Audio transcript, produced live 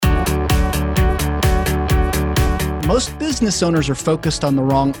most business owners are focused on the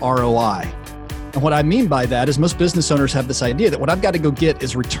wrong ROI. And what I mean by that is most business owners have this idea that what I've got to go get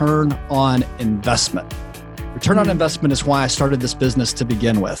is return on investment. Return on investment is why I started this business to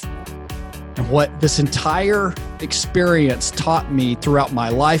begin with. And what this entire experience taught me throughout my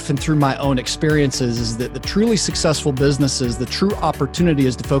life and through my own experiences is that the truly successful businesses, the true opportunity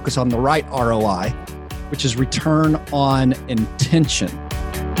is to focus on the right ROI, which is return on intention.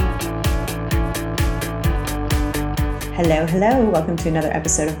 Hello, hello. Welcome to another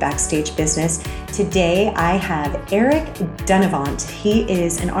episode of Backstage Business. Today I have Eric Dunavant. He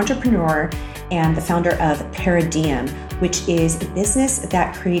is an entrepreneur and the founder of Paradigm, which is a business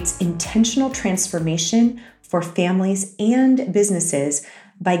that creates intentional transformation for families and businesses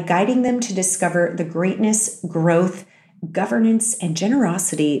by guiding them to discover the greatness, growth, governance, and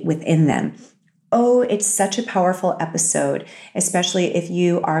generosity within them. Oh, it's such a powerful episode, especially if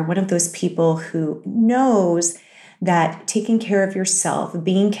you are one of those people who knows that taking care of yourself,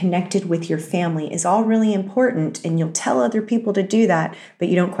 being connected with your family is all really important, and you'll tell other people to do that, but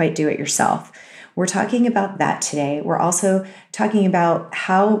you don't quite do it yourself. We're talking about that today. We're also talking about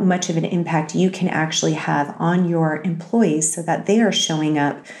how much of an impact you can actually have on your employees so that they are showing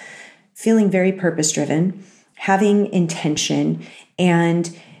up feeling very purpose-driven, having intention,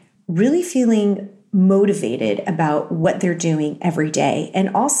 and really feeling motivated about what they're doing every day, and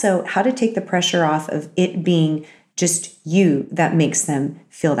also how to take the pressure off of it being just you that makes them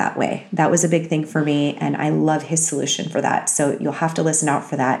feel that way. That was a big thing for me, and I love his solution for that. So you'll have to listen out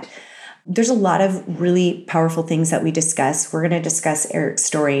for that. There's a lot of really powerful things that we discuss. We're going to discuss Eric's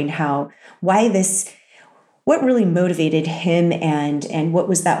story and what really motivated him and what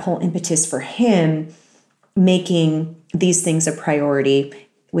was that whole impetus for him making these things a priority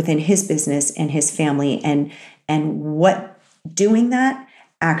within his business and his family, and what doing that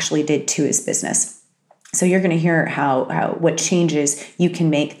actually did to his business. So you're going to hear what changes you can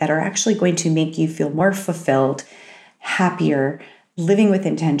make that are actually going to make you feel more fulfilled, happier, living with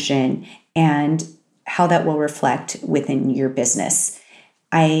intention, and how that will reflect within your business.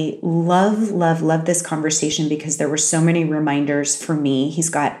 I love this conversation because there were so many reminders for me. He's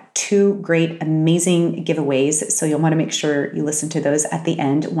got 2 great, amazing giveaways, so you'll want to make sure you listen to those at the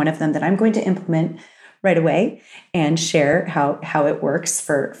end. One of them that I'm going to implement right away and share how it works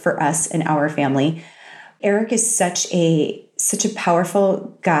for us and our family. Eric is such a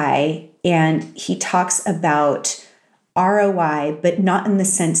powerful guy, and he talks about ROI, but not in the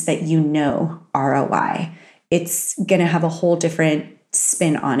sense that you know ROI. It's going to have a whole different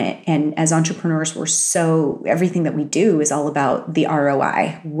spin on it. And as entrepreneurs, everything that we do is all about the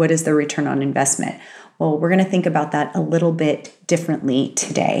ROI. What is the return on investment? Well, we're going to think about that a little bit differently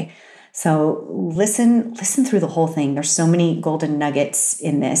today. So listen through the whole thing. There's so many golden nuggets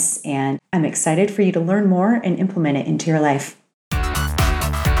in this, and I'm excited for you to learn more and implement it into your life.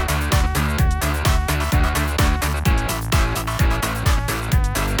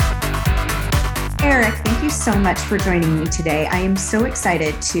 Eric, thank you so much for joining me today. I am so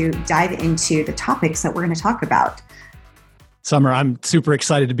excited to dive into the topics that we're going to talk about. Summer, I'm super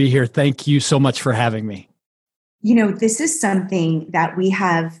excited to be here. Thank you so much for having me. You know, this is something that we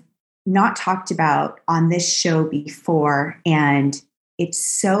have not talked about on this show before, and it's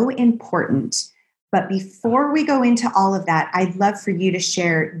so important. But before we go into all of that, I'd love for you to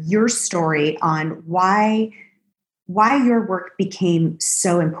share your story on why your work became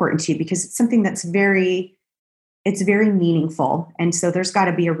so important to you, because it's something that's very meaningful. And so there's got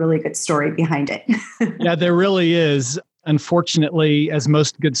to be a really good story behind it. Yeah, there really is. Unfortunately, as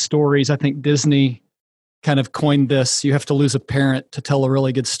most good stories, I think Disney kind of coined this. You have to lose a parent to tell a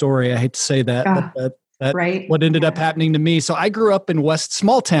really good story. I hate to say that, but that's right. What ended up happening to me. So I grew up in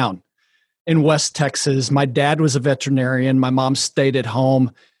small town in West Texas. My dad was a veterinarian. My mom stayed at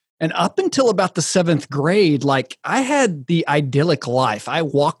home. And up until about the 7th grade, I had the idyllic life. I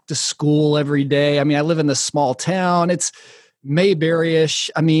walked to school every day. I mean, I live in this small town. It's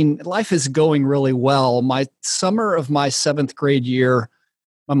Mayberry-ish. I mean, life is going really well. My summer of my 7th grade year,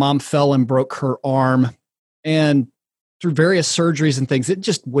 my mom fell and broke her arm. And through various surgeries and things, it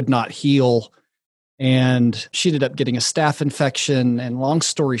just would not heal. And she ended up getting a staph infection. And long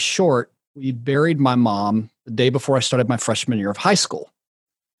story short, we buried my mom the day before I started my freshman year of high school.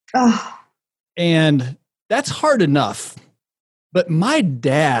 Oh. And that's hard enough. But my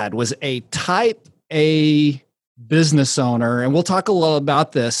dad was a type A business owner, and we'll talk a little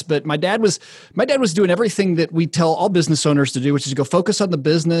about this, but my dad was doing everything that we tell all business owners to do, which is go focus on the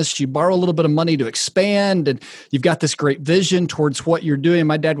business. You borrow a little bit of money to expand, and you've got this great vision towards what you're doing.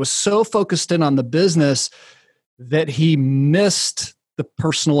 My dad was so focused in on the business that he missed the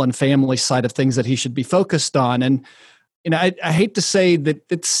personal and family side of things that he should be focused on. And, I hate to say that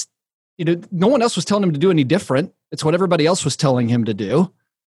it's, no one else was telling him to do any different. It's what everybody else was telling him to do.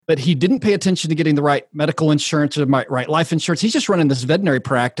 But he didn't pay attention to getting the right medical insurance or the right life insurance. He's just running this veterinary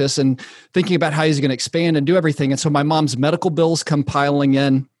practice and thinking about how he's going to expand and do everything. And so my mom's medical bills come piling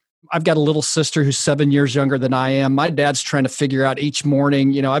in. I've got a little sister who's 7 years younger than I am. My dad's trying to figure out each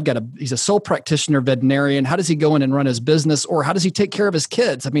morning, he's a sole practitioner veterinarian. How does he go in and run his business? Or how does he take care of his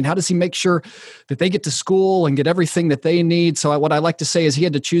kids? I mean, how does he make sure that they get to school and get everything that they need? So what I like to say is he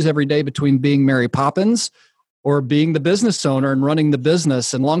had to choose every day between being Mary Poppins or being the business owner and running the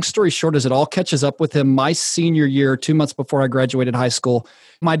business. And long story short is it all catches up with him my senior year, 2 months before I graduated high school.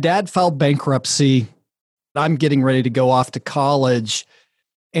 My dad filed bankruptcy. I'm getting ready to go off to college.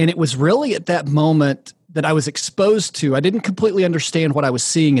 And it was really at that moment that I was exposed to. I didn't completely understand what I was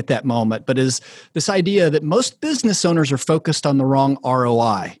seeing at that moment, but is this idea that most business owners are focused on the wrong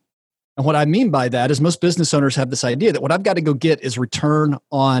ROI. And what I mean by that is most business owners have this idea that what I've got to go get is return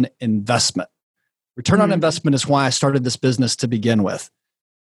on investment. Return on investment is why I started this business to begin with.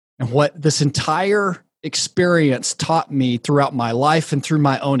 And what this entire experience taught me throughout my life and through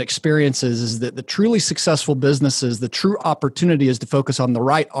my own experiences is that the truly successful businesses, the true opportunity is to focus on the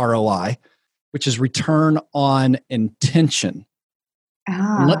right ROI, which is return on intention.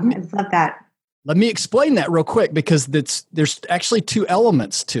 I love that. Let me explain that real quick because there's actually two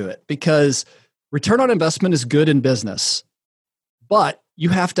elements to it, because return on investment is good in business, but you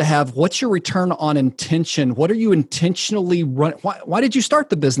have to have, what's your return on intention? What are you intentionally running? Why did you start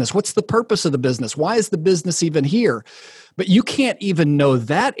the business? What's the purpose of the business? Why is the business even here? But you can't even know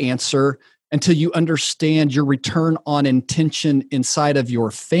that answer until you understand your return on intention inside of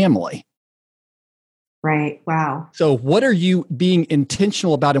your family. Right. Wow. So what are you being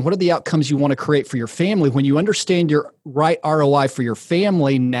intentional about, and what are the outcomes you want to create for your family? When you understand your right ROI for your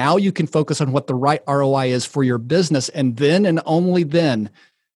family, now you can focus on what the right ROI is for your business. And then and only then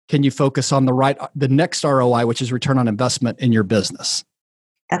can you focus on the next ROI, which is return on investment in your business.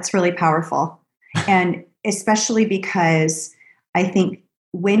 That's really powerful. And especially because I think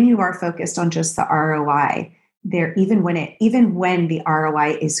when you are focused on just the ROI, even when the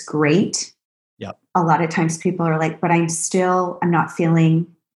ROI is great, a lot of times people are like, but I'm not feeling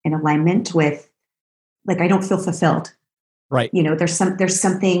in alignment with, I don't feel fulfilled. Right. There's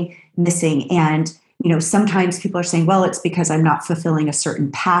something missing. And, sometimes people are saying, well, it's because I'm not fulfilling a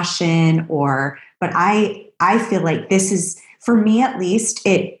certain passion but I feel like this is, for me at least,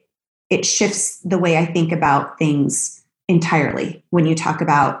 it shifts the way I think about things entirely when you talk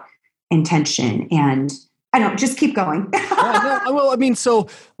about intention. And I don't, just keep going. So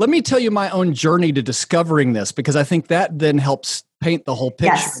let me tell you my own journey to discovering this, because I think that then helps paint the whole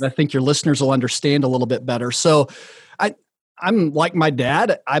picture. Yes. And I think your listeners will understand a little bit better. So I'm like my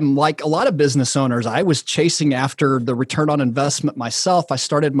dad. I'm like a lot of business owners. I was chasing after the return on investment myself. I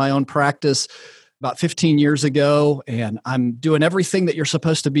started my own practice about 15 years ago, and I'm doing everything that you're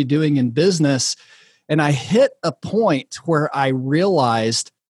supposed to be doing in business. And I hit a point where I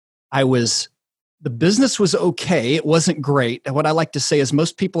realized the business was okay. It wasn't great. And what I like to say is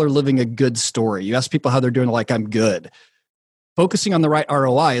most people are living a good story. You ask people how they're doing, like, I'm good. Focusing on the right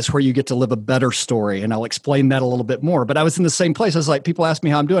ROI is where you get to live a better story. And I'll explain that a little bit more. But I was in the same place. I was like, people ask me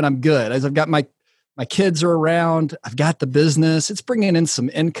how I'm doing. I'm good. I've got my kids are around. I've got the business. It's bringing in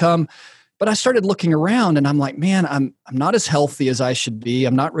some income. But I started looking around and I'm like, man, I'm not as healthy as I should be.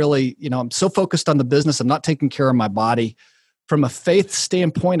 I'm not really, I'm so focused on the business. I'm not taking care of my body. From a faith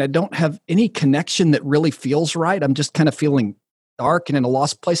standpoint, I don't have any connection that really feels right. I'm just kind of feeling dark and in a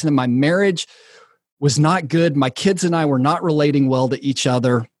lost place. And then my marriage was not good. My kids and I were not relating well to each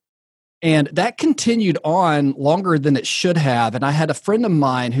other. And that continued on longer than it should have. And I had a friend of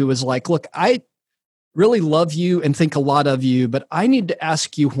mine who was like, look, I really love you and think a lot of you, but I need to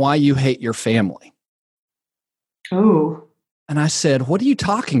ask you why you hate your family. Oh. And I said, what are you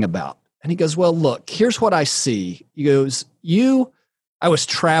talking about? And he goes, well, look, here's what I see. He goes, I was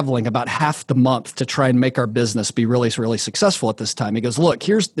traveling about half the month to try and make our business be really, really successful at this time. He goes, look,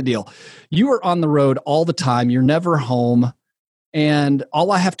 here's the deal. You are on the road all the time. You're never home. And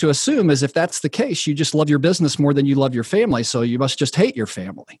all I have to assume is if that's the case, you just love your business more than you love your family. So you must just hate your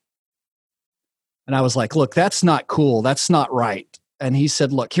family. And I was like, look, that's not cool. That's not right. And he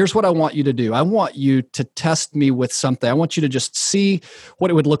said, look, here's what I want you to do. I want you to test me with something. I want you to just see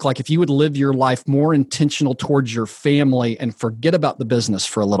what it would look like if you would live your life more intentional towards your family and forget about the business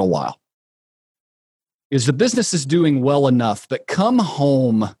for a little while. Because the business is doing well enough, but come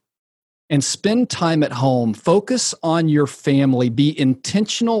home and spend time at home. Focus on your family. Be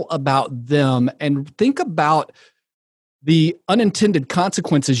intentional about them and think about the unintended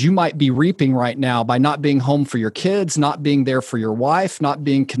consequences you might be reaping right now by not being home for your kids, not being there for your wife, not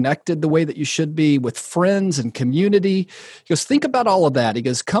being connected the way that you should be with friends and community. He goes, think about all of that. He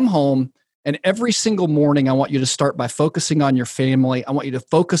goes, come home, and every single morning, I want you to start by focusing on your family. I want you to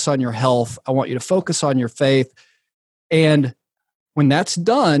focus on your health. I want you to focus on your faith. And when that's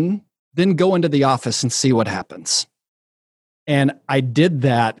done, then go into the office and see what happens. And I did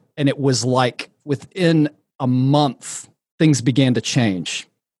that, and it was like within a month, things began to change.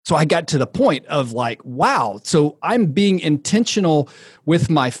 So I got to the point of like, wow, so I'm being intentional with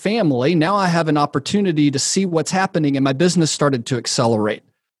my family. Now I have an opportunity to see what's happening, and my business started to accelerate.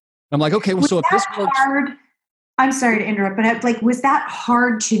 I'm like, okay, well, so if this works. I'm sorry to interrupt, but like, was that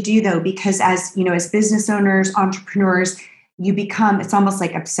hard to do though? Because as you know, as business owners, entrepreneurs, you become, it's almost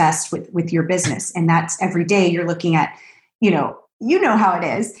like obsessed with your business. And that's every day you're looking at, you know how it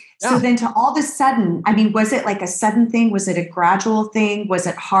is. Yeah. So then to all of a sudden, I mean, was it like a sudden thing? Was it a gradual thing? Was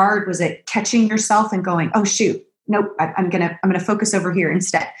it hard? Was it catching yourself and going, oh shoot, nope, I'm going to focus over here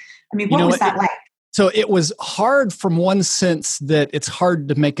instead. I mean, what was that like? So it was hard from one sense that it's hard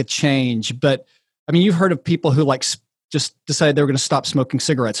to make a change, but I mean, you've heard of people who like just decided they were going to stop smoking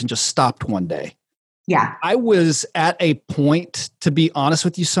cigarettes and just stopped one day. Yeah. I was at a point, to be honest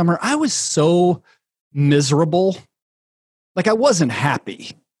with you, Summer, I was so miserable. Like I wasn't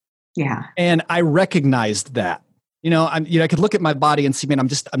happy. Yeah. And I recognized that. I could look at my body and see, man,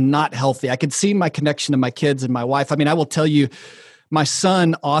 I'm not healthy. I could see my connection to my kids and my wife. I mean, I will tell you, my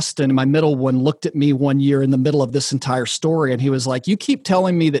son, Austin, my middle one, looked at me one year in the middle of this entire story. And he was like, you keep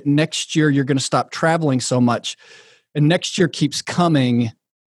telling me that next year you're going to stop traveling so much. And next year keeps coming.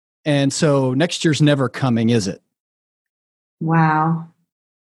 And so next year's never coming, is it? Wow.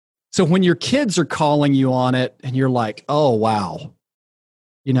 So when your kids are calling you on it and you're like, oh, wow,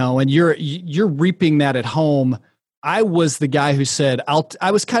 and you're reaping that at home. I was the guy who said,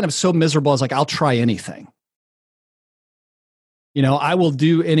 I was kind of so miserable. I was like, I'll try anything. I will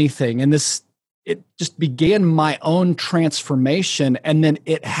do anything. And it just began my own transformation. And then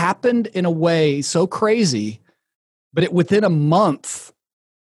it happened in a way so crazy, but within a month,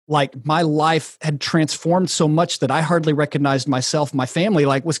 like my life had transformed so much that I hardly recognized myself. My family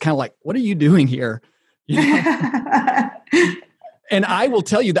was kind of like, what are you doing here? And I will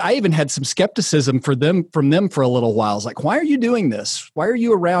tell you that I even had some skepticism from them for a little while. I was like, why are you doing this? Why are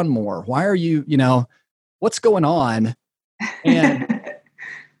you around more? Why are you, what's going on?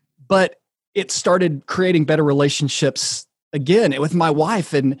 But it started creating better relationships again with my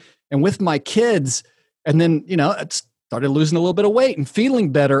wife and with my kids. And then, it started losing a little bit of weight and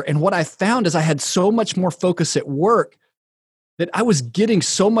feeling better. And what I found is I had so much more focus at work that I was getting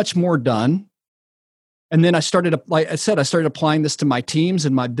so much more done. And then I started applying this to my teams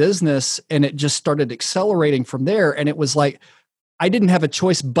and my business, and it just started accelerating from there. And it was like, I didn't have a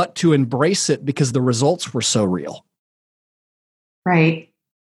choice but to embrace it because the results were so real. Right.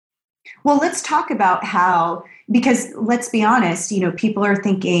 Well, let's talk about how, because let's be honest, people are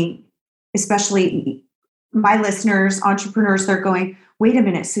thinking, especially my listeners, entrepreneurs, they're going, wait a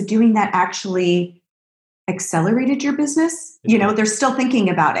minute. So doing that actually accelerated your business? They're still thinking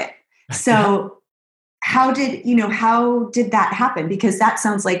about it. So how did that happen? Because that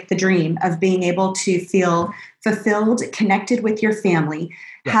sounds like the dream of being able to feel fulfilled, connected with your family,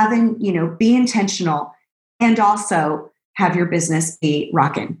 having, be intentional, and also have your business be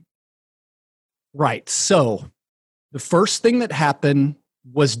rocking. Right. So the first thing that happened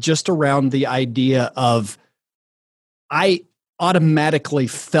was just around the idea of I automatically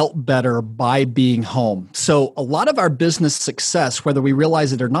felt better by being home. So a lot of our business success, whether we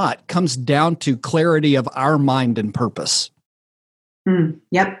realize it or not, comes down to clarity of our mind and purpose.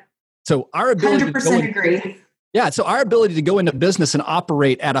 Yep. So our ability 100% agree. Yeah. So our ability to go into business and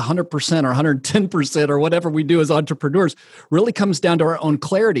operate at 100% or 110% or whatever we do as entrepreneurs really comes down to our own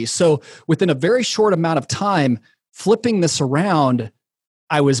clarity. So within a very short amount of time, flipping this around,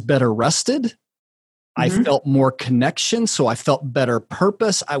 I was better rested. I felt more connection. So I felt better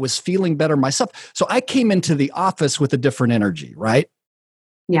purpose. I was feeling better myself. So I came into the office with a different energy, right?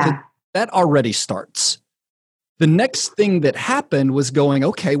 Yeah. So that already starts. The next thing that happened was going,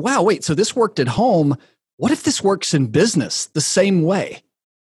 okay, wow, wait, so this worked at home. What if this works in business the same way?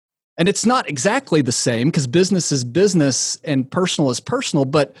 And it's not exactly the same because business is business and personal is personal.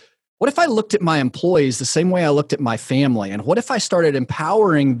 But what if I looked at my employees the same way I looked at my family? And what if I started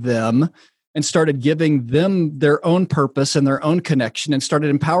empowering them and started giving them their own purpose and their own connection and started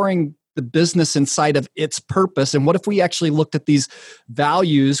empowering the business inside of its purpose? And what if we actually looked at these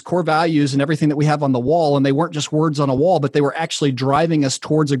values, core values, and everything that we have on the wall, and they weren't just words on a wall, but they were actually driving us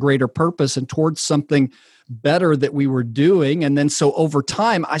towards a greater purpose and towards something better that we were doing. And then so over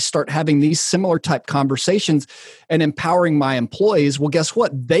time, I start having these similar type conversations and empowering my employees. Well, guess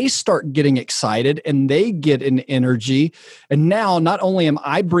what? They start getting excited and they get an energy. And now not only am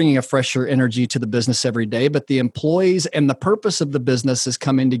I bringing a fresher energy to the business every day, but the employees and the purpose of the business is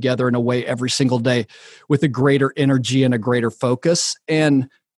coming together in a way every single day with a greater energy and a greater focus. And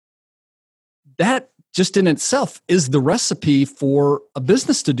that just in itself is the recipe for a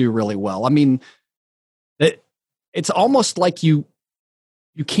business to do really well. I mean, it's almost like you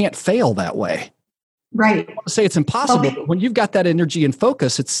can't fail that way. Right. I want to say it's impossible, but when you've got that energy and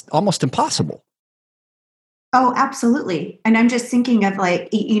focus, it's almost impossible. Oh, absolutely. And I'm just thinking of like,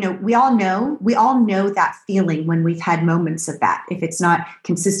 we all know that feeling when we've had moments of that. If it's not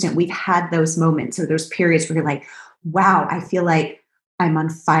consistent, we've had those moments or those periods where you're like, wow, I feel like I'm on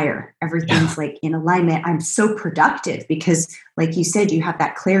fire. Everything's like in alignment. I'm so productive because like you said, you have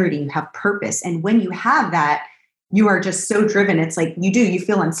that clarity, you have purpose. And when you have that, you are just so driven. It's like you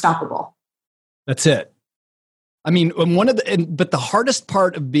feel unstoppable. That's it. I mean, but the hardest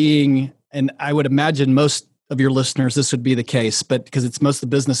part of being, and I would imagine most of your listeners, this would be the case, but because it's most of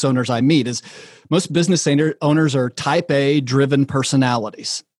the business owners I meet, is most business owners are type A driven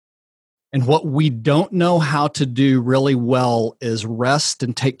personalities. And what we don't know how to do really well is rest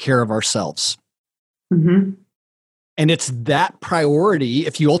and take care of ourselves. Mm-hmm. And it's that priority.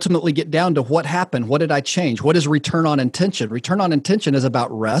 If you ultimately get down to what happened, what did I change? What is return on intention? Return on intention is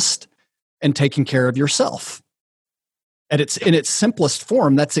about rest and taking care of yourself. And it's in its simplest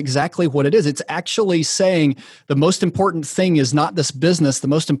form. That's exactly what it is. It's actually saying the most important thing is not this business. The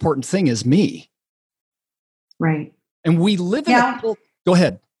most important thing is me. Right. And we live in Go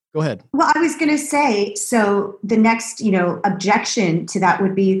ahead. Well, I was going to say, so the next, objection to that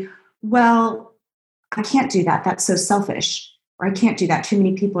would be, well, I can't do that. That's so selfish. Or I can't do that. Too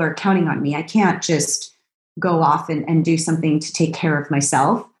many people are counting on me. I can't just go off and do something to take care of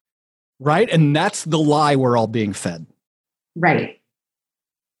myself. Right. And that's the lie we're all being fed. Right.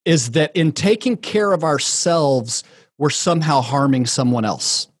 Is that in taking care of ourselves, we're somehow harming someone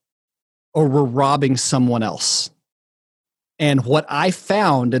else or we're robbing someone else. And what I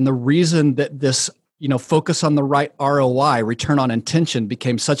found, and the reason that this, focus on the right ROI, return on intention,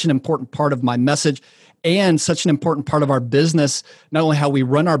 became such an important part of my message and such an important part of our business, not only how we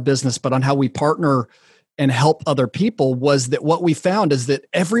run our business, but on how we partner and help other people, was that what we found is that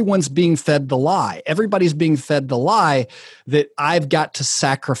everyone's being fed the lie. Everybody's being fed the lie that I've got to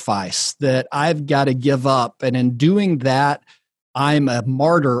sacrifice, that I've got to give up. And in doing that, I'm a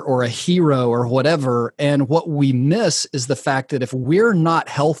martyr or a hero or whatever. And what we miss is the fact that if we're not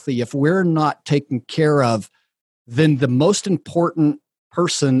healthy, if we're not taken care of, then the most important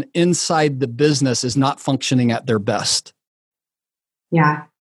person inside the business is not functioning at their best. Yeah.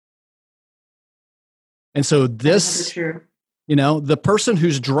 And so this, the person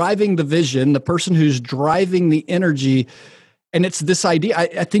who's driving the vision, the person who's driving the energy, and it's this idea,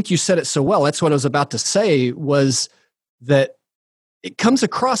 I think you said it so well. That's what I was about to say, was that it comes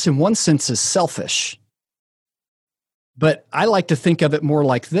across in one sense as selfish. But I like to think of it more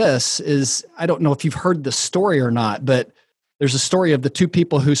like this is, I don't know if you've heard this story or not, but there's a story of the two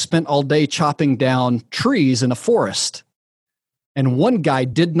people who spent all day chopping down trees in a forest. And one guy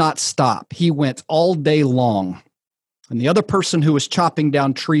did not stop. He went all day long. And the other person who was chopping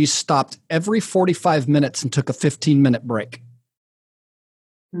down trees stopped every 45 minutes and took a 15-minute break.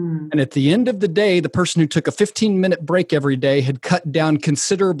 And at the end of the day, the person who took a 15-minute break every day had cut down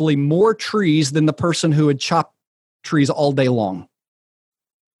considerably more trees than the person who had chopped trees all day long.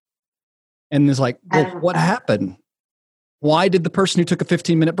 And it's like, well, what happened? Why did the person who took a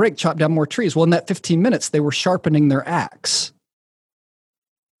 15-minute break chop down more trees? Well, in that 15 minutes, they were sharpening their axe.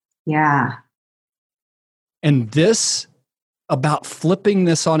 Yeah. And this, about flipping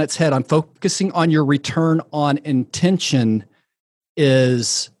this on its head, I'm focusing on your return on intention,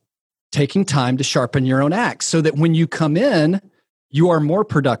 is taking time to sharpen your own axe so that when you come in, you are more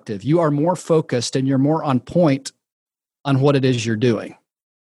productive, you are more focused, and you're more on point on what it is you're doing.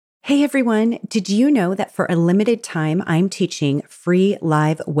 Hey everyone, did you know that for a limited time, I'm teaching free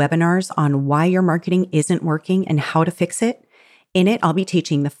live webinars on why your marketing isn't working and how to fix it? In it, I'll be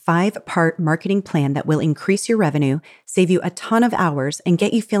teaching the 5-part marketing plan that will increase your revenue, save you a ton of hours, and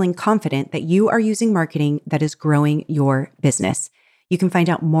get you feeling confident that you are using marketing that is growing your business. You can find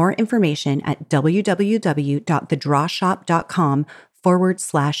out more information at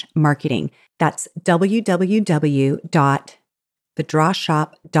www.thedrawshop.com/marketing. That's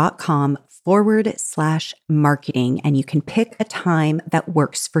www.thedrawshop.com/marketing, and you can pick a time that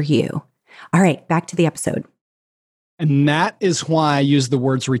works for you. All right, back to the episode. And that is why I use the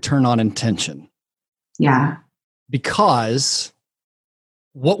words return on intention. Yeah. Because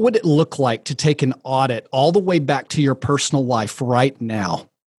what would it look like to take an audit all the way back to your personal life right now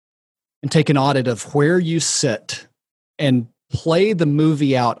and take an audit of where you sit and play the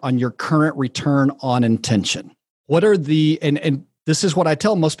movie out on your current return on intention? What are and this is what I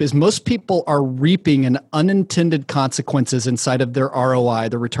tell most people, is most people are reaping an unintended consequences inside of their ROI,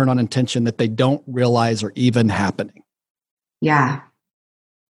 the return on intention, that they don't realize are even happening. Yeah.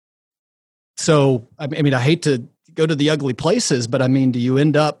 So, I mean, I hate to go to the ugly places, but I mean, do you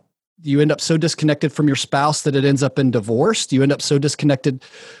end up so disconnected from your spouse that it ends up in divorce? Do you end up so disconnected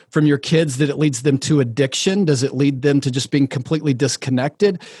from your kids that it leads them to addiction? Does it lead them to just being completely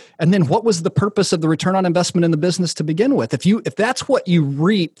disconnected? And then what was the purpose of the return on investment in the business to begin with? If that's what you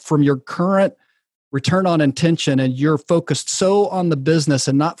reap from your current return on intention and you're focused so on the business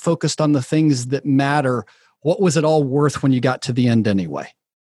and not focused on the things that matter, what was it all worth when you got to the end anyway?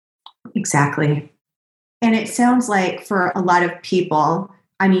 Exactly. And it sounds like for a lot of people,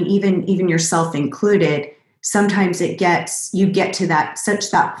 I mean, even yourself included, sometimes you get to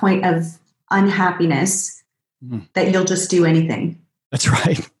that point of unhappiness that you'll just do anything. That's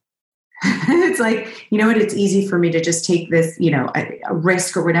right. It's like, you know what? It's easy for me to just take this, a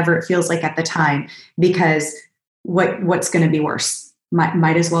risk or whatever it feels like at the time, because what's going to be worse?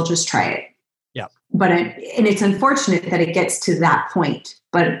 Might as well just try it. Yeah. And it's unfortunate that it gets to that point,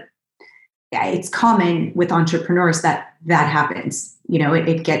 but it's common with entrepreneurs that happens.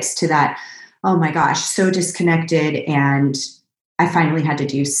 It gets to that, oh my gosh, so disconnected, and I finally had to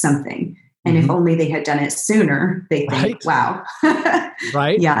do something. And if only they had done it sooner, they think, wow.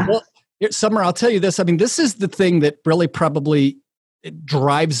 Right? Yeah. Well, Summer, I'll tell you this. I mean, this is the thing that really probably it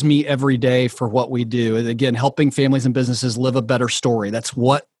drives me every day for what we do. And again, helping families and businesses live a better story. That's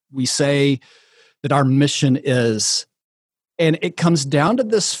what we say that our mission is. And it comes down to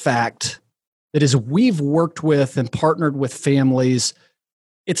this fact that as we've worked with and partnered with families,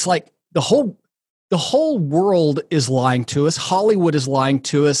 it's like the whole world is lying to us. Hollywood is lying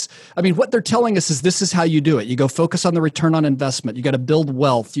to us. I mean, what they're telling us is this is how you do it. You go focus on the return on investment. You got to build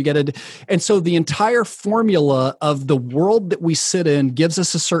wealth. And so the entire formula of the world that we sit in gives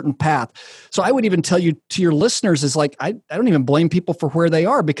us a certain path. So I would even tell you to your listeners is like, I don't even blame people for where they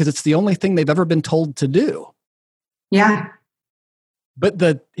are, because it's the only thing they've ever been told to do. Yeah.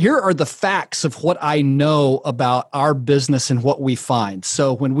 But here are the facts of what I know about our business and what we find.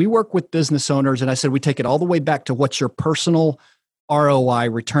 So when we work with business owners, and I said we take it all the way back to what's your personal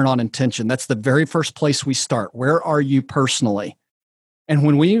ROI, return on intention. That's the very first place we start. Where are you personally? And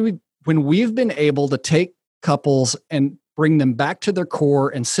when we've been able to take couples and bring them back to their core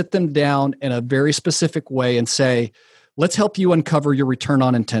and sit them down in a very specific way and say, let's help you uncover your return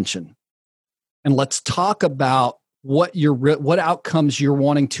on intention. And let's talk about what outcomes you're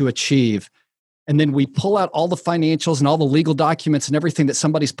wanting to achieve. And then we pull out all the financials and all the legal documents and everything that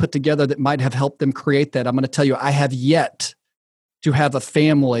somebody's put together that might have helped them create that. I'm going to tell you, I have yet to have a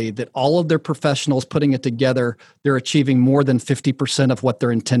family that all of their professionals putting it together, they're achieving more than 50% of what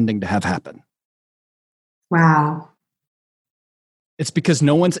they're intending to have happen. Wow. It's because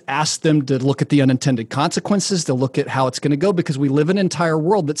no one's asked them to look at the unintended consequences, to look at how it's going to go, because we live in an entire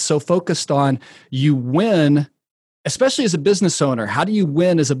world that's so focused on you win. Especially as a business owner, how do you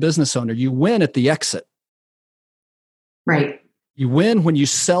win as a business owner? You win at the exit. Right. You win when you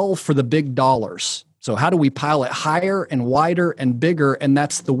sell for the big dollars. So how do we pile it higher and wider and bigger? And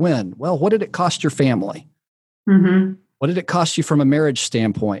that's the win. Well, what did it cost your family? Mm-hmm. What did it cost you from a marriage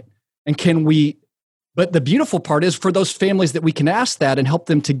standpoint? And but the beautiful part is for those families that we can ask that and help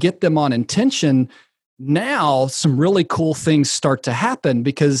them to get them on intention, now some really cool things start to happen,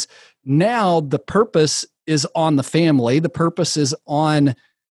 because now the purpose is on the family. The purpose is on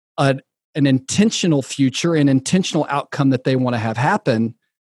an intentional future, an intentional outcome that they want to have happen.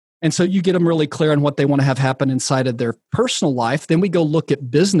 And so you get them really clear on what they want to have happen inside of their personal life. Then we go look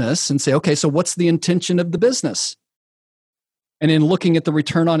at business and say, okay, so what's the intention of the business? And in looking at the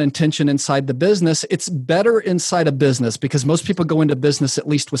return on intention inside the business, it's better inside a business because most people go into business at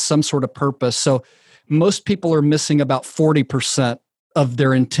least with some sort of purpose. So most people are missing about 40% of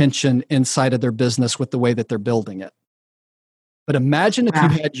their intention inside of their business with the way that they're building it. But imagine if you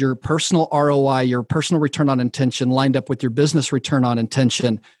had your personal ROI, your personal return on intention lined up with your business return on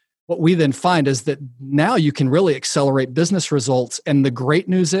intention. What we then find is that now you can really accelerate business results. And the great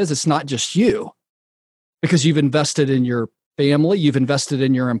news is it's not just you, because you've invested in your family, you've invested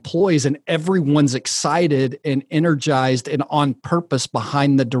in your employees, and everyone's excited and energized and on purpose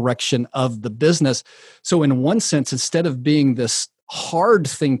behind the direction of the business. So in one sense, instead of being this hard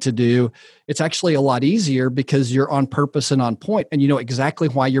thing to do, it's actually a lot easier because you're on purpose and on point, and you know exactly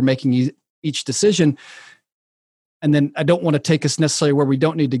why you're making each decision. And then I don't want to take us necessarily where we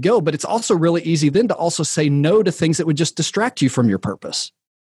don't need to go, but it's also really easy then to also say no to things that would just distract you from your purpose.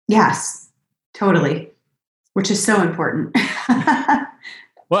 Yes, totally. Which is so important.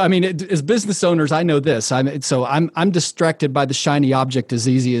 Well, I mean, as business owners, I know this. I'm distracted by the shiny object as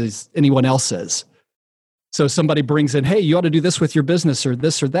easy as anyone else is. So somebody brings in, hey, you ought to do this with your business or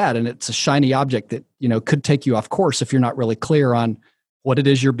this or that. And it's a shiny object that, could take you off course if you're not really clear on what it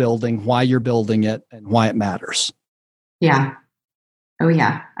is you're building, why you're building it, and why it matters. Yeah. Oh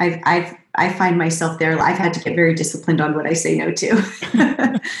yeah. I find myself there. I've had to get very disciplined on what I say no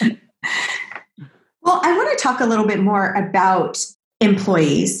to. Well, I want to talk a little bit more about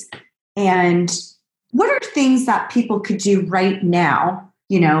employees and what are things that people could do right now,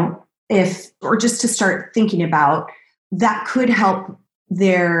 or just to start thinking about that could help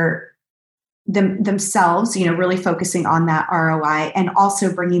themselves, really focusing on that ROI and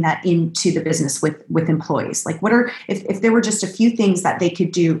also bringing that into the business with employees. Like if there were just a few things that they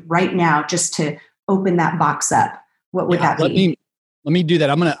could do right now just to open that box up, what would that be? Let me do that.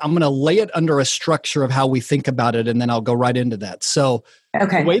 I'm gonna lay it under a structure of how we think about it, and then I'll go right into that. So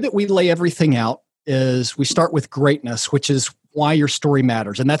The way that we lay everything out is we start with greatness, which is why your story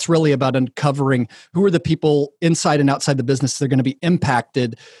matters. And that's really about uncovering who are the people inside and outside the business that are going to be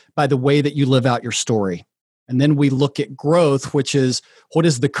impacted by the way that you live out your story. And then we look at growth, which is what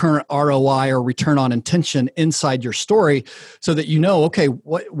is the current ROI or return on intention inside your story so that okay,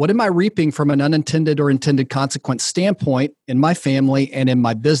 what am I reaping from an unintended or intended consequence standpoint in my family and in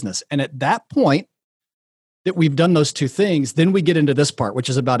my business? And at that point that we've done those two things, then we get into this part, which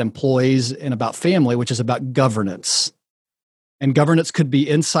is about employees and about family, which is about governance. And governance could be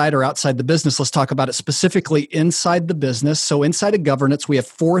inside or outside the business. Let's talk about it specifically inside the business. So inside of governance, we have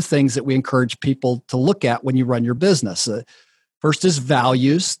 4 things that we encourage people to look at when you run your business. First is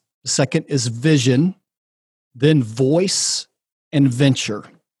values. The second is vision, then voice, and venture.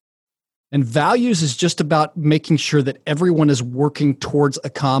 And values is just about making sure that everyone is working towards a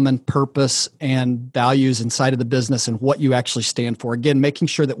common purpose and values inside of the business and what you actually stand for. Again, making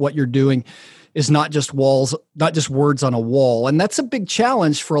sure that what you're doing is not just words on a wall. And that's a big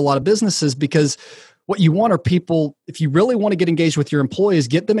challenge for a lot of businesses because what you want are people, if you really want to get engaged with your employees,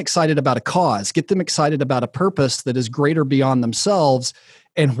 get them excited about a cause, get them excited about a purpose that is greater beyond themselves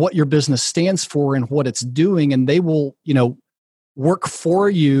and what your business stands for and what it's doing. And they will, work for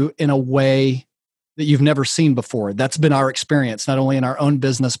you in a way that you've never seen before. That's been our experience, not only in our own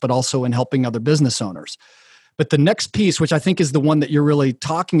business, but also in helping other business owners. But the next piece, which I think is the one that you're really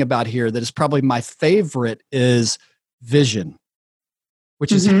talking about here, that is probably my favorite, is vision,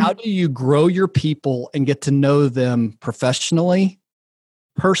 which is how do you grow your people and get to know them professionally,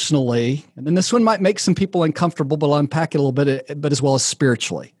 personally, and then this one might make some people uncomfortable, but I'll unpack it a little bit, but as well as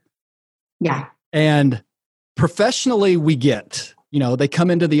spiritually. Yeah. And professionally, we get, they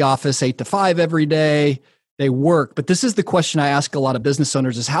come into the office 8 to 5 every day. They work. But this is the question I ask a lot of business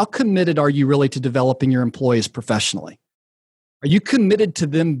owners is how committed are you really to developing your employees professionally? Are you committed to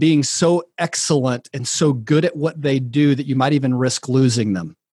them being so excellent and so good at what they do that you might even risk losing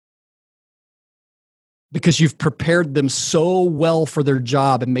them? Because you've prepared them so well for their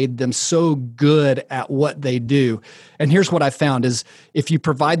job and made them so good at what they do. And here's what I found is if you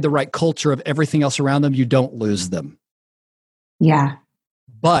provide the right culture of everything else around them, you don't lose them. Yeah.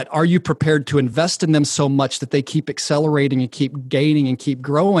 But are you prepared to invest in them so much that they keep accelerating and keep gaining and keep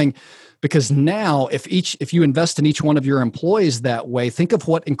growing? Because now if you invest in each one of your employees that way, think of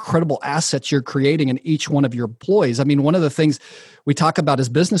what incredible assets you're creating in each one of your employees. I mean, one of the things we talk about as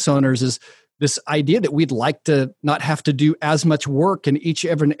business owners is this idea that we'd like to not have to do as much work in each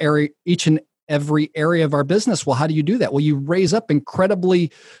and every area of our business. Well, how do you do that? Well, you raise up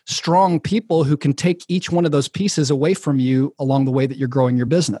incredibly strong people who can take each one of those pieces away from you along the way that you're growing your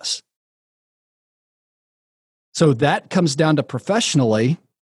business. So that comes down to professionally,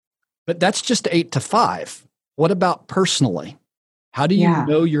 but that's just 8 to 5. What about personally? How do you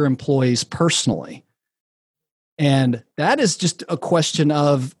know your employees personally? And that is just a question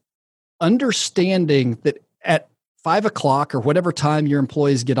of understanding that at 5 o'clock or whatever time your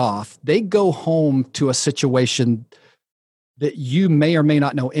employees get off, they go home to a situation that you may or may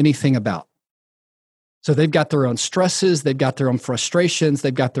not know anything about. So they've got their own stresses, they've got their own frustrations,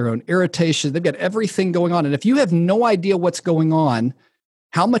 they've got their own irritations, they've got everything going on. And if you have no idea what's going on,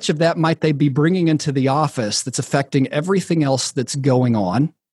 how much of that might they be bringing into the office that's affecting everything else that's going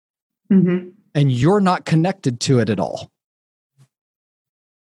on? And you're not connected to it at all.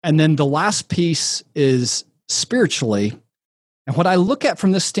 And then the last piece is spiritually, And what I look at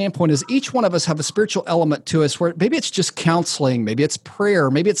from this standpoint is each one of us have a spiritual element to us where maybe it's just counseling, maybe it's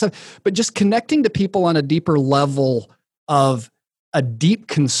prayer, but just connecting to people on a deeper level of a deep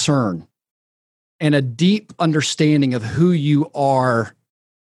concern and a deep understanding of who you are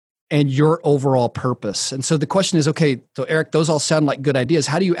and your overall purpose. And so the question is, okay, so Eric, those all sound like good ideas.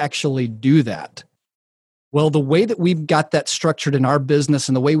 How do you actually do that? Well, the way that we've got that structured in our business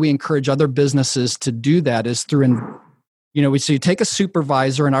and the way we encourage other businesses to do that is through, so you take a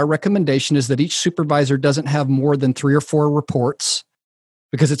supervisor, and our recommendation is that each supervisor doesn't have more than 3 or 4 reports,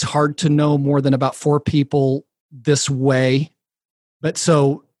 because it's hard to know more than about 4 people this way.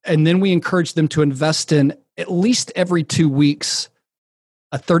 And then we encourage them to invest in at least every 2 weeks,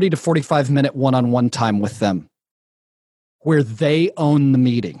 a 30 to 45 minute one-on-one time with them where they own the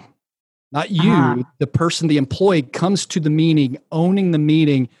meeting. Not you, the person, the employee comes to the meeting, owning the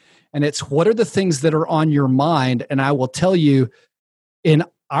meeting. And it's, what are the things that are on your mind? And I will tell you, in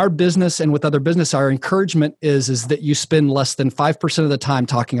our business and with other business, our encouragement is that you spend less than 5% of the time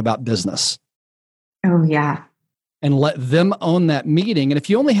talking about business. Oh, yeah. And let them own that meeting. And if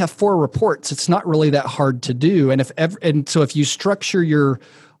you only have 4 reports, it's not really that hard to do. And so if you structure your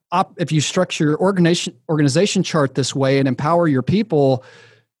organization chart this way and empower your people,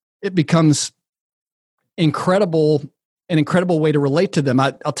 it becomes an incredible way to relate to them.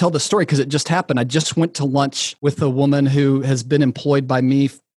 I'll tell the story because it just happened. I just went to lunch with a woman who has been employed by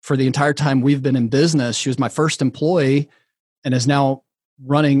me for the entire time we've been in business. She was my first employee and is now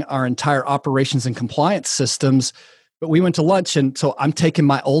running our entire operations and compliance systems. But we went to lunch, and so I'm taking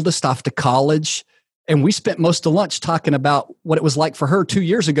my oldest off to college, and we spent most of lunch talking about what it was like for her 2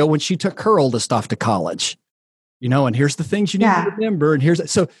 years ago when she took her oldest off to college. And here's the things you need to remember. And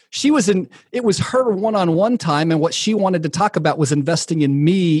so it was her one-on-one time. And what she wanted to talk about was investing in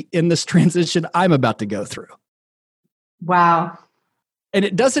me in this transition I'm about to go through. Wow. And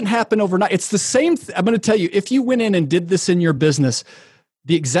it doesn't happen overnight. It's the same. I'm going to tell you, if you went in and did this in your business,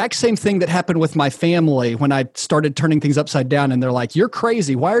 the exact same thing that happened with my family when I started turning things upside down and they're like, you're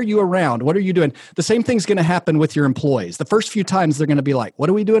crazy. Why are you around? What are you doing? The same thing's going to happen with your employees. The first few times they're going to be like, what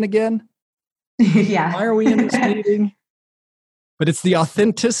are we doing again? Yeah. Why are we in this meeting? But it's the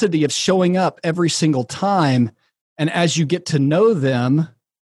authenticity of showing up every single time. And as you get to know them,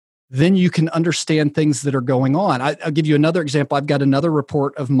 then you can understand things that are going on. I'll give you another example. I've got another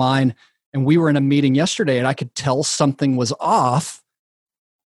report of mine, and we were in a meeting yesterday, and I could tell something was off.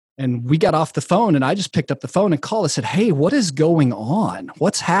 And we got off the phone, and I just picked up the phone and called. I said, hey, what is going on?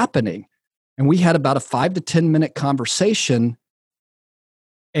 What's happening? And we had about a 5 to 10 minute conversation.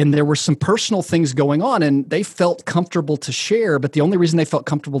 And there were some personal things going on, and they felt comfortable to share. But the only reason they felt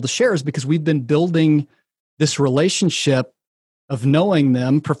comfortable to share is because we've been building this relationship of knowing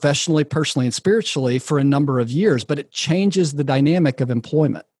them professionally, personally, and spiritually for a number of years. But it changes the dynamic of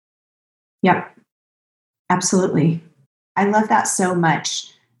employment. Yep, absolutely. I love that so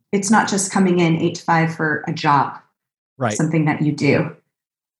much. It's not just coming in 8 to 5 for a job, right? Something that you do,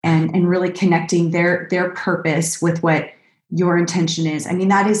 and really connecting their purpose with what your intention is. I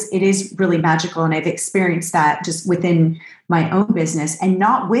mean, it is really magical. And I've experienced that just within my own business, and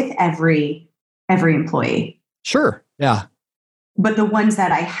not with every employee. Sure. Yeah. But the ones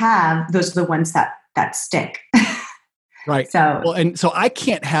that I have, those are the ones that stick. Right. So I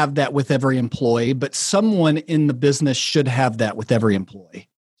can't have that with every employee, but someone in the business should have that with every employee.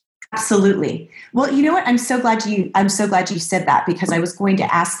 Absolutely. Well, you know what? I'm so glad you said that, because I was going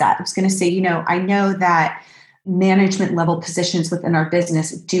to ask that. I was going to say, I know that management level positions within our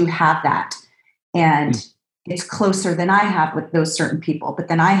business do have that. And it's closer than I have with those certain people, but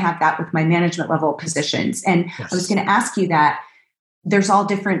then I have that with my management level positions. And yes. I was going to ask you that there's all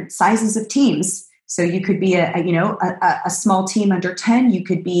different sizes of teams. So you could be a small team under 10, you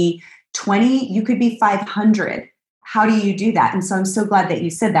could be 20, you could be 500. How do you do that? And so I'm so glad that you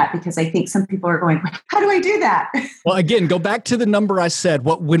said that, because I think some people are going, how do I do that? Well, again, go back to the number I said.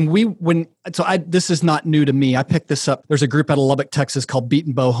 This is not new to me. I picked this up. There's a group out of Lubbock, Texas called Beat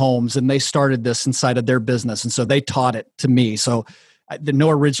and Bow Homes, and they started this inside of their business. And so they taught it to me. So no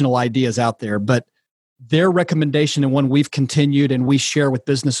original ideas out there, but their recommendation, and one we've continued and we share with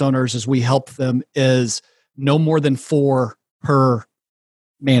business owners as we help them, is no more than 4 per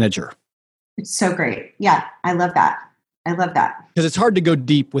manager. It's so great. Yeah, I love that. Because it's hard to go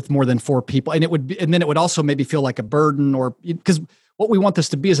deep with more than 4 people. And then it would also maybe feel like a burden, or because what we want this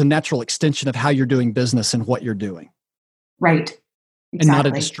to be is a natural extension of how you're doing business and what you're doing. Right. Exactly. And not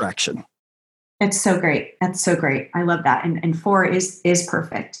a distraction. It's so great. That's so great. I love that. And 4 is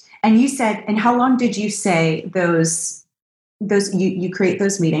perfect. And you said, and how long did you say those you create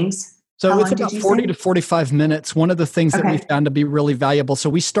those meetings? So How it's long did about you 40 say? to 45 minutes. One of the things that we Okay. found to be really valuable. So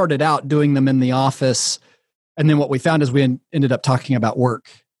we started out doing them in the office. And then what we found is we ended up talking about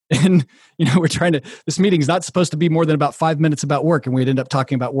work. And, this meeting's not supposed to be more than about 5 minutes about work. And we'd end up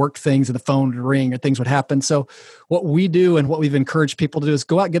talking about work things and the phone would ring or things would happen. So what we do and what we've encouraged people to do is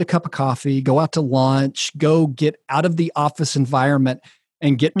go out, get a cup of coffee, go out to lunch, go get out of the office environment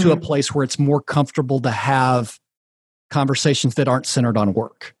and get to a place where it's more comfortable to have conversations that aren't centered on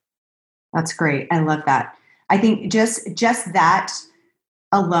work. That's great. I love that. I think just that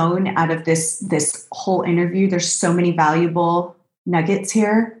alone out of this whole interview, there's so many valuable nuggets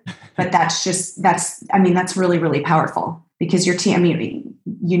here, but that's really, really powerful because your team,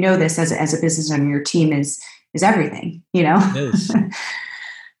 this as a business owner, your team is everything, It is.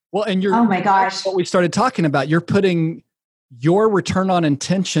 Well, and oh my gosh, what we started talking about, you're putting your return on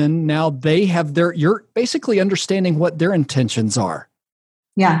intention. Now you're basically understanding what their intentions are.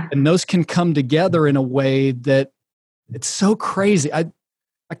 Yeah. And those can come together in a way that it's so crazy. I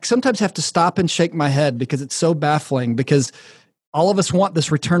sometimes have to stop and shake my head because it's so baffling because all of us want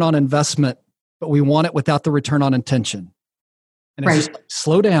this return on investment, but we want it without the return on intention. And it's just like,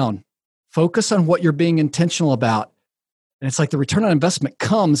 slow down, focus on what you're being intentional about. And it's like the return on investment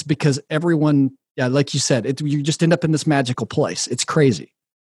comes because everyone, like you said, you just end up in this magical place. It's crazy.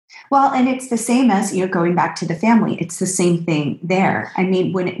 Well, and it's the same as, going back to the family, it's the same thing there. I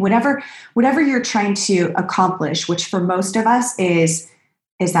mean, whatever you're trying to accomplish, which for most of us is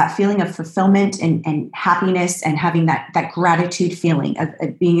that feeling of fulfillment and happiness and having that gratitude feeling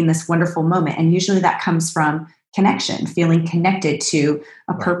of being in this wonderful moment. And usually that comes from connection, feeling connected to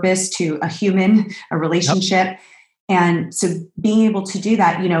a purpose, to a human, a relationship. Yep. And so being able to do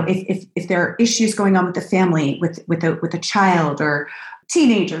that, if there are issues going on with the family, with a child or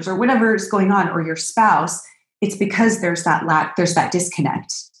teenagers or whatever is going on, or your spouse, it's because there's that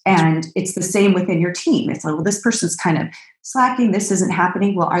disconnect. And it's the same within your team. It's like, well, this person's kind of slacking. This isn't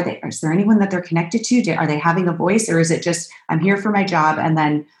happening. Well, is there anyone that they're connected to? Are they having a voice? Or is it just, I'm here for my job and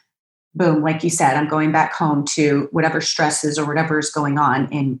then boom, like you said, I'm going back home to whatever stresses or whatever is going on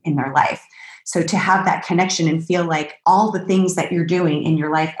in their life. So to have that connection and feel like all the things that you're doing in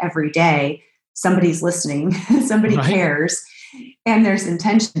your life every day, somebody's listening, somebody cares, and there's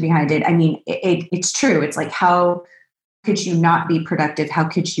intention behind it. I mean, it's true. It's like, how could you not be productive? How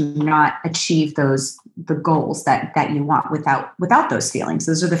could you not achieve the goals that you want without those feelings?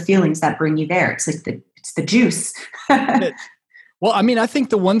 Those are the feelings that bring you there. It's like it's the juice. Well, I mean, I think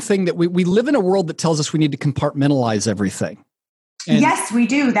the one thing that we live in a world that tells us we need to compartmentalize everything. And yes, we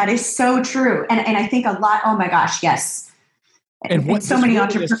do. That is so true. And I think a lot, oh my gosh, yes. And what so many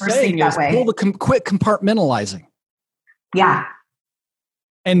entrepreneurs think that way. Quit compartmentalizing. Yeah.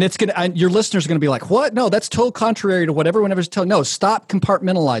 And your listeners are going to be like, what? No, that's total contrary to what everyone ever is telling. No, stop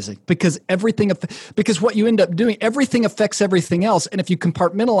compartmentalizing because what you end up doing, everything affects everything else. And if you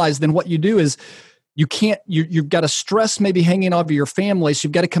compartmentalize, then what you do is you've got a stress maybe hanging over your family. So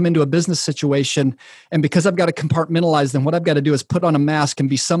you've got to come into a business situation. And because I've got to compartmentalize, then what I've got to do is put on a mask and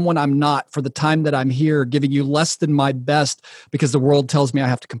be someone I'm not for the time that I'm here, giving you less than my best because the world tells me I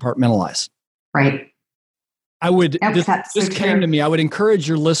have to compartmentalize. Right. This came to me. I would encourage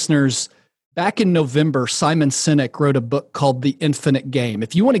your listeners. Back in November, Simon Sinek wrote a book called The Infinite Game.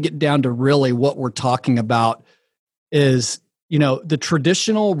 If you want to get down to really what we're talking about is, the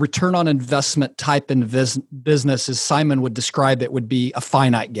traditional return on investment type in business, as Simon would describe it, would be a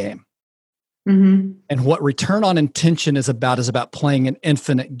finite game. Mm-hmm. And what return on intention is about playing an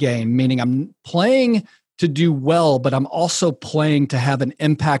infinite game, meaning I'm playing to do well, but I'm also playing to have an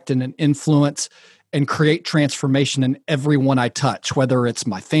impact and an influence and create transformation in everyone I touch, whether it's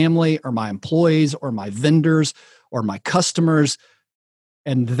my family or my employees or my vendors or my customers.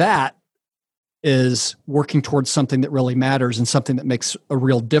 And that is working towards something that really matters and something that makes a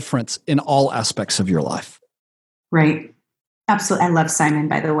real difference in all aspects of your life. Right. Absolutely. I love Simon,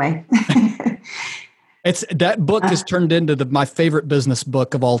 by the way. That book has turned into my favorite business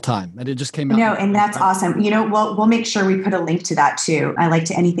book of all time. And it just came out. No, and that's awesome. We'll make sure we put a link to that too. I like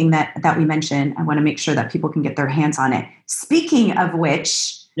to anything that we mention. I want to make sure that people can get their hands on it. Speaking of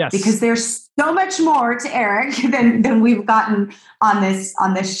which, yes, because there's so much more to Eric than we've gotten on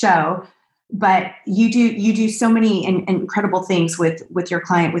this show. But you do so many incredible things with your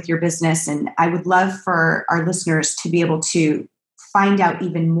client, with your business. And I would love for our listeners to be able to find out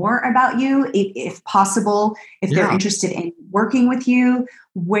even more about you, if possible, if they're interested in working with you,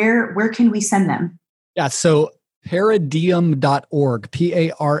 where can we send them? Yeah. So paradiem.org,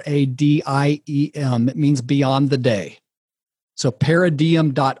 Paradiem. It means beyond the day. So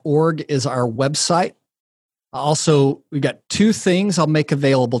paradiem.org is our website. Also, we've got 2 things I'll make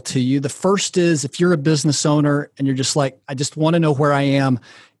available to you. The first is if you're a business owner and you're just like, I just want to know where I am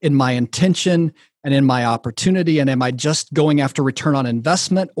in my intention and in my opportunity. And am I just going after return on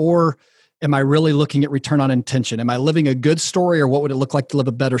investment, or am I really looking at return on intention? Am I living a good story, or what would it look like to live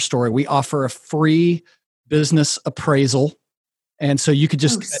a better story? We offer a free business appraisal. And so you could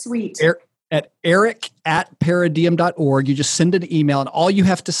just, sweet. At eric@paradiem.org, you just send an email, and all you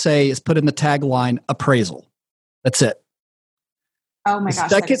have to say is put in the tagline appraisal. That's it. Oh my gosh,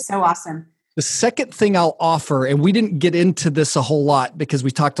 that is so awesome. The second thing I'll offer, and we didn't get into this a whole lot because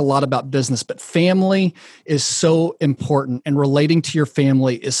we talked a lot about business, but family is so important, and relating to your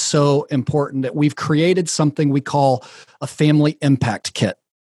family is so important, that we've created something we call a family impact kit.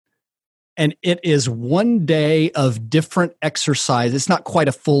 And it is 1 day of different exercise. It's not quite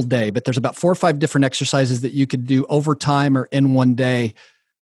a full day, but there's about 4 or 5 different exercises that you could do over time or in 1 day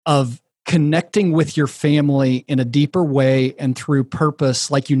of connecting with your family in a deeper way and through purpose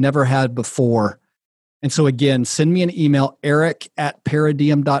like you never had before. And so again, send me an email,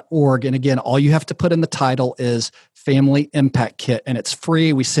 eric@paradiem.org. And again, all you have to put in the title is Family Impact Kit, and it's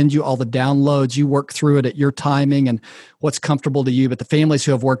free. We send you all the downloads. You work through it at your timing and what's comfortable to you. But the families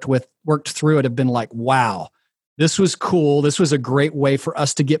who have worked through it have been like, wow, this was cool. This was a great way for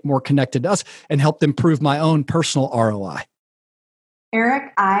us to get more connected to us and help improve my own personal ROI.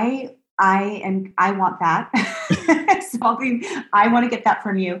 Eric, I want that. So I want to get that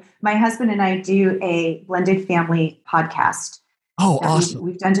from you. My husband and I do a blended family podcast. Oh, awesome.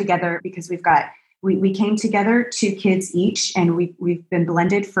 We've done together because we came together 2 kids each, and we've been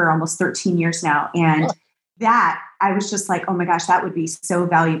blended for almost 13 years now. And that, I was just like, oh my gosh, that would be so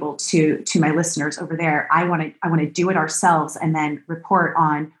valuable to my listeners over there. I want to do it ourselves and then report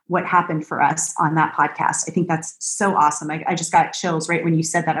on what happened for us on that podcast. I think that's so awesome. I just got chills right when you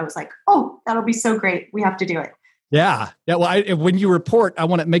said that. I was like, oh, that'll be so great. We have to do it. Yeah. Well, when you report, I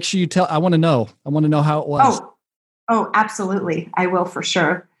want to make sure you tell. I want to know how it was. Oh, absolutely. I will for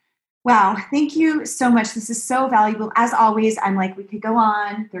sure. Wow. Thank you so much. This is so valuable. As always, I'm like, we could go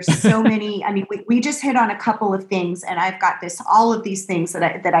on. There's so many. I mean, we just hit on a couple of things, and I've got all of these things that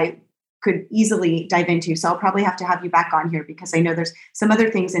I could easily dive into. So I'll probably have to have you back on here, because I know there's some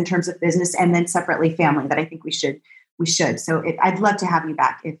other things in terms of business and then separately family that I think we should. So I'd love to have you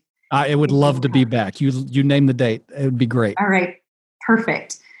back. I would love to be back. You name the date. It would be great. All right.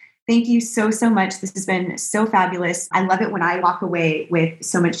 Perfect. Thank you so much. This has been so fabulous. I love it when I walk away with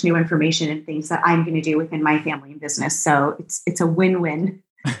so much new information and things that I'm going to do within my family and business. So it's a win-win.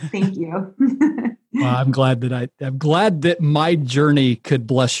 Thank you. Well, I'm glad that my journey could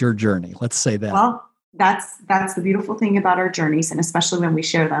bless your journey. Let's say that. Well, that's the beautiful thing about our journeys, and especially when we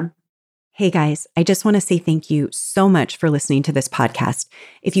share them. Hey guys, I just want to say thank you so much for listening to this podcast.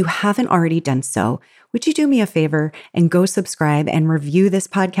 If you haven't already done so, would you do me a favor and go subscribe and review this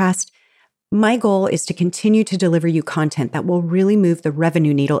podcast? My goal is to continue to deliver you content that will really move the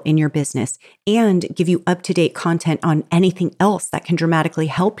revenue needle in your business and give you up-to-date content on anything else that can dramatically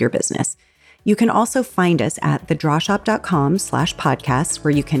help your business. You can also find us at thedrawshop.com/podcast,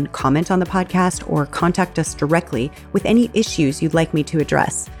 where you can comment on the podcast or contact us directly with any issues you'd like me to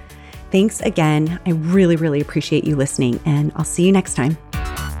address. Thanks again. I really, really appreciate you listening, and I'll see you next time.